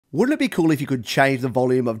Wouldn't it be cool if you could change the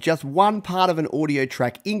volume of just one part of an audio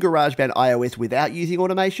track in GarageBand iOS without using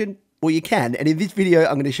automation? Well, you can, and in this video,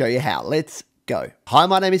 I'm going to show you how. Let's go. Hi,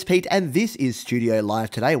 my name is Pete, and this is Studio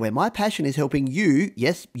Live Today, where my passion is helping you,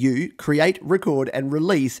 yes, you, create, record, and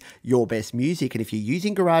release your best music. And if you're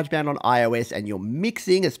using GarageBand on iOS and you're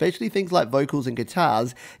mixing, especially things like vocals and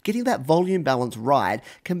guitars, getting that volume balance right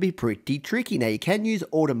can be pretty tricky. Now, you can use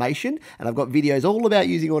automation, and I've got videos all about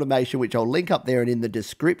using automation, which I'll link up there and in the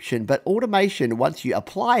description. But automation, once you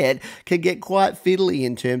apply it, can get quite fiddly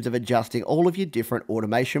in terms of adjusting all of your different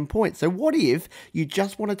automation points. So what if you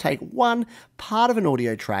just want to take one part of an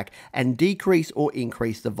audio track and decrease or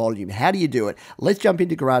increase the volume? How do you do it? Let's jump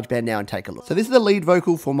into GarageBand now and take a look. So this is the lead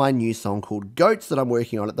vocal for my new song called Goats that I'm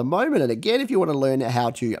working on at the moment. And again, if you want to learn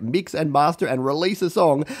how to mix and master and release a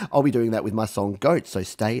song, I'll be doing that with my song Goats. So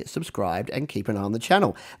stay subscribed and keep an eye on the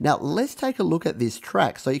channel. Now let's take a look at this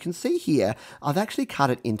track. So you can see here, I've actually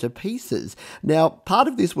cut it into pieces. Now, part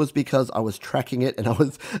of this was because I was tracking it and I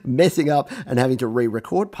was messing up and having to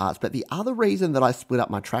re-record parts. But the other reason that I split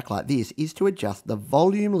up my track like this is to adjust the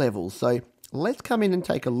volume levels. So let's come in and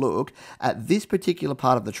take a look at this particular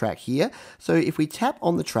part of the track here. So if we tap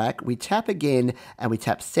on the track, we tap again and we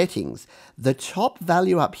tap settings. The top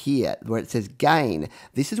value up here where it says gain,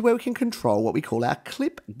 this is where we can control what we call our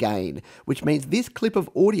clip gain, which means this clip of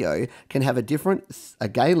audio can have a different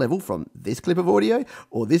gain level from this clip of audio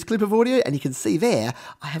or this clip of audio. And you can see there,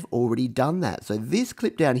 I have already done that. So this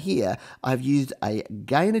clip down here, I've used a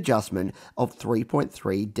gain adjustment of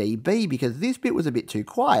 3.3 dB because this bit was a bit too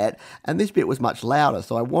quiet and this bit was much louder,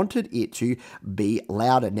 so I wanted it to be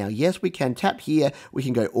louder. Now, yes, we can tap here, we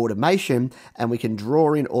can go automation, and we can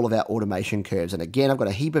draw in all of our automation curves. And again, I've got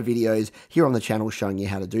a heap of videos here on the channel showing you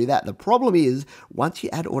how to do that. The problem is, once you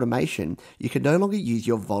add automation, you can no longer use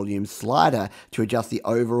your volume slider to adjust the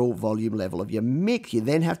overall volume level of your mix. You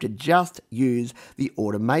then have to just use the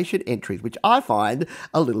automation entries, which I find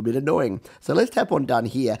a little bit annoying. So let's tap on done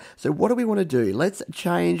here. So what do we want to do? Let's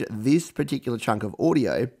change this particular chunk of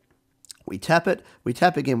audio. We tap it, we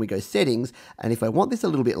tap again, we go settings, and if I want this a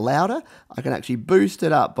little bit louder, I can actually boost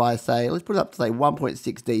it up by, say, let's put it up to, say, 1.6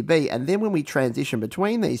 dB, and then when we transition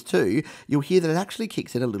between these two, you'll hear that it actually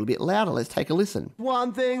kicks in a little bit louder. Let's take a listen.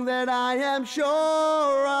 One thing that I am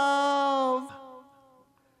sure of,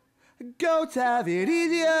 goats have it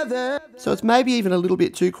easier than... So it's maybe even a little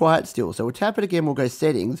bit too quiet still. So we'll tap it again, we'll go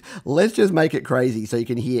settings. Let's just make it crazy so you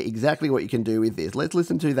can hear exactly what you can do with this. Let's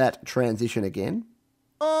listen to that transition again.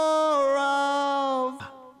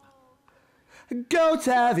 Goats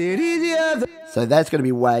have it easier. So that's going to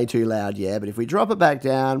be way too loud, yeah. But if we drop it back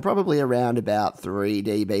down, probably around about 3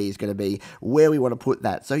 dB is going to be where we want to put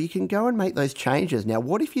that. So you can go and make those changes. Now,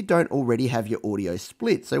 what if you don't already have your audio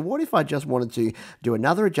split? So what if I just wanted to do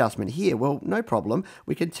another adjustment here? Well, no problem.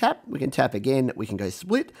 We can tap again. We can go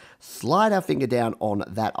split, slide our finger down on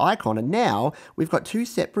that icon. And now we've got two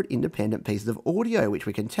separate independent pieces of audio, which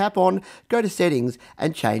we can tap on, go to settings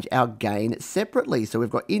and change our gain separately. So we've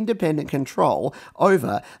got independent control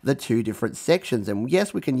over the two different sections. And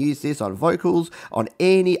yes, we can use this on vocals, on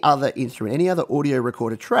any other instrument, any other audio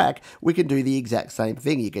recorder track. We can do the exact same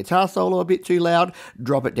thing. Your guitar solo a bit too loud,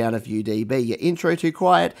 drop it down a few dB. Your intro too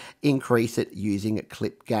quiet, increase it using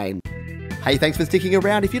clip gain. Hey, thanks for sticking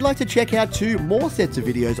around. If you'd like to check out 2 more sets of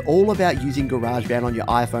videos all about using GarageBand on your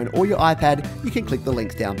iPhone or your iPad, you can click the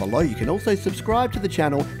links down below. You can also subscribe to the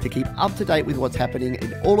channel to keep up to date with what's happening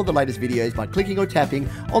in all of the latest videos by clicking or tapping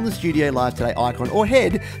on the Studio Live Today icon, or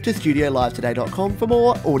head to studiolivetoday.com for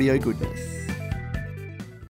more audio goodness.